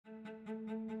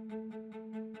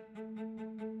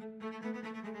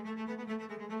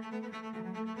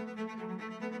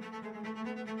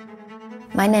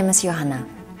My name is Johanna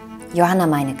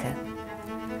Meinecke.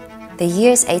 The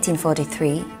year is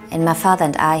 1843 and my father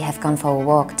and I have gone for a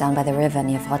walk down by the river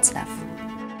near Wrocław.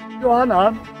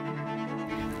 Johanna?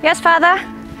 Yes, Father?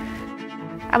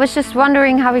 I was just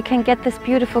wondering how we can get this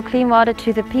beautiful clean water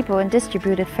to the people and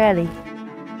distribute it fairly.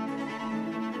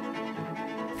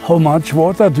 How much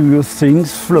water do you think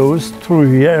flows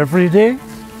through here every day?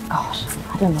 Gosh,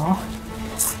 I don't know.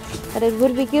 But it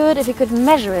would be good if you could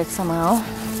measure it somehow.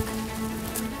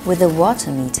 With a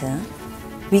water meter,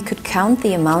 we could count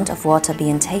the amount of water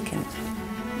being taken.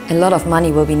 A lot of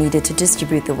money will be needed to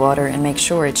distribute the water and make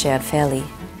sure it's shared fairly.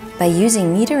 By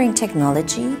using metering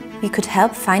technology, we could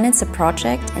help finance a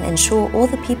project and ensure all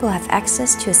the people have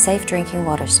access to a safe drinking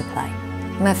water supply.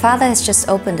 My father has just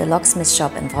opened a locksmith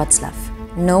shop in Wrocław.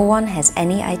 No one has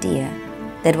any idea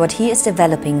that what he is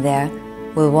developing there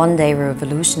will one day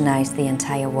revolutionize the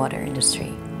entire water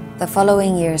industry. The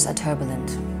following years are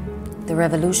turbulent. The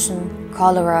revolution,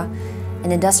 cholera,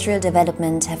 and industrial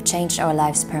development have changed our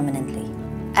lives permanently.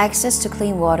 Access to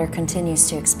clean water continues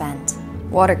to expand.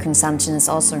 Water consumption is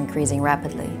also increasing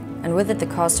rapidly, and with it the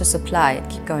cost to supply it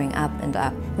keeps going up and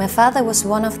up. My father was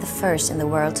one of the first in the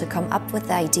world to come up with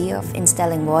the idea of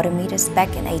installing water meters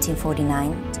back in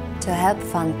 1849 to help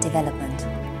fund development.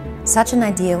 Such an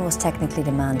idea was technically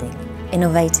demanding,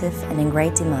 innovative and in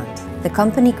great demand. The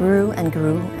company grew,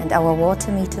 and our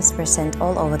water meters were sent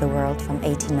all over the world from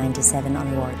 1897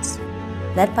 onwards.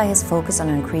 Led by his focus on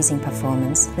increasing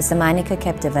performance, Mr. Meinecke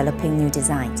kept developing new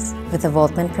designs. With the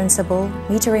Voltman principle,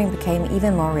 metering became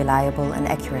even more reliable and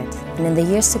accurate. And in the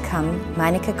years to come,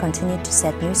 Meinecke continued to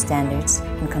set new standards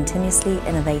and continuously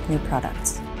innovate new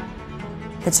products.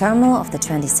 The turmoil of the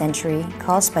 20th century,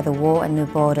 caused by the war and new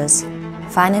borders,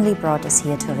 finally brought us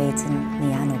here to Städten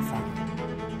near Hanover.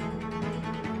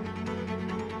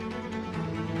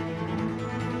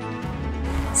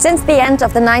 Since the end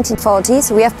of the 1940s,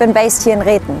 we have been based here in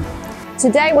Städten.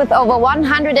 Today, with over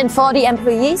 140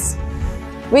 employees,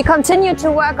 we continue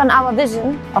to work on our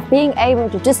vision of being able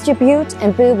to distribute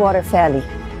and bill water fairly.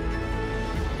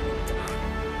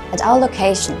 At our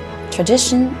location,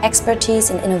 tradition,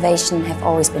 expertise and innovation have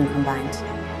always been combined.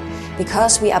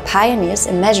 Because we are pioneers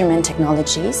in measurement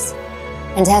technologies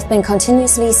and have been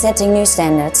continuously setting new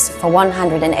standards for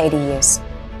 180 years.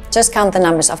 Just count the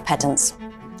numbers of patents.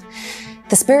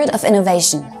 The spirit of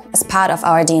innovation is part of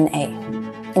our DNA.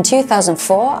 In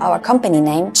 2004, our company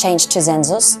name changed to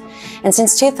Sensus, and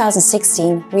since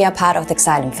 2016, we are part of the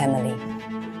Xylem family.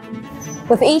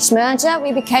 With each merger,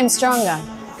 we became stronger.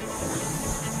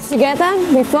 Together,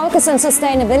 we focus on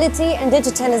sustainability and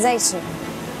digitalization,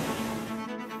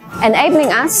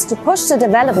 enabling us to push the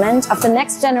development of the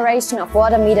next generation of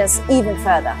water meters even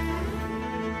further.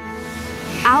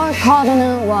 Our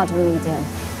cardinal water meter.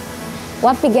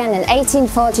 What began in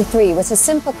 1843 with a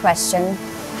simple question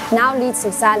now leads to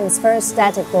Xylem's first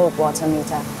static bulk water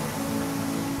meter.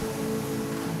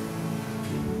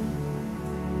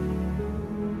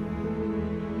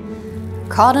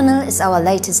 Cardinal is our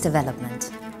latest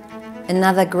development.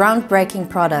 Another groundbreaking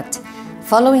product,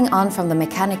 following on from the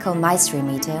mechanical Maestri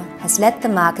meter, has led the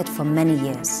market for many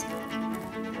years.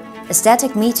 A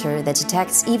static meter that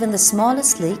detects even the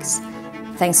smallest leaks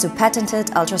thanks to patented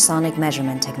ultrasonic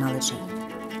measurement technology.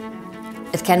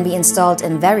 It can be installed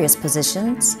in various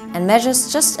positions and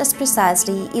measures just as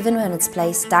precisely even when it's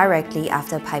placed directly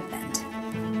after a pipe bend.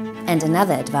 And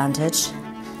another advantage,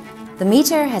 the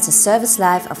meter has a service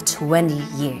life of 20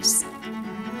 years.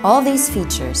 All these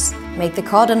features make the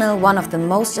Cardinal one of the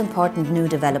most important new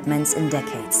developments in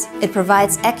decades. It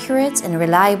provides accurate and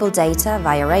reliable data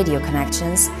via radio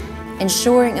connections,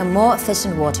 ensuring a more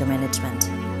efficient water management.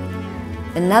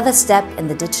 Another step in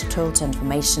the digital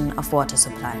transformation of water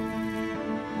supply.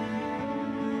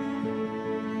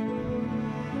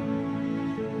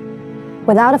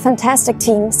 Without a fantastic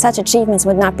team, such achievements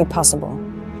would not be possible.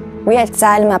 We at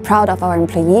Xylem are proud of our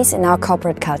employees and our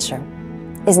corporate culture.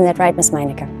 Isn't that right, Ms.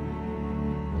 Meinecke?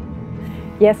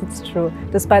 Yes, it's true.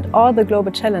 Despite all the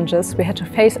global challenges we had to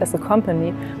face as a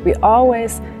company, we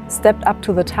always stepped up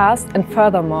to the task, and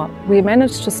furthermore, we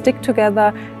managed to stick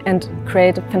together and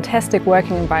create a fantastic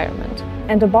working environment.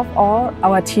 And above all,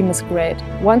 our team is great.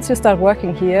 Once you start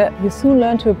working here, you soon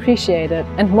learn to appreciate it,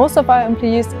 and most of our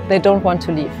employees, they don't want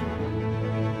to leave.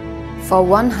 For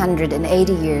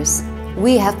 180 years,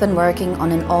 we have been working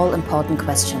on an all-important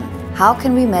question. How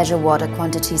can we measure water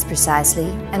quantities precisely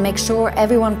and make sure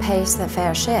everyone pays their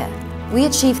fair share? We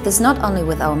achieve this not only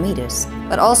with our meters,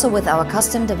 but also with our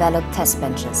custom-developed test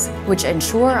benches, which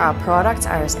ensure our products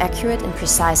are as accurate and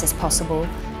precise as possible,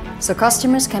 so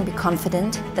customers can be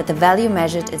confident that the value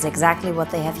measured is exactly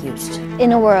what they have used.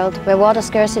 In a world where water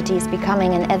scarcity is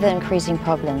becoming an ever-increasing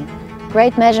problem,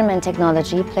 great measurement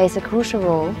technology plays a crucial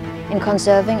role in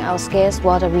conserving our scarce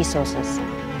water resources.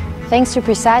 Thanks to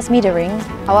precise metering,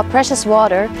 our precious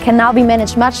water can now be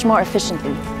managed much more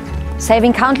efficiently,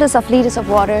 saving countless of liters of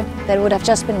water that would have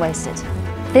just been wasted.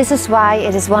 This is why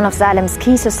it is one of Xylem's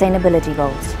key sustainability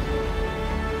goals.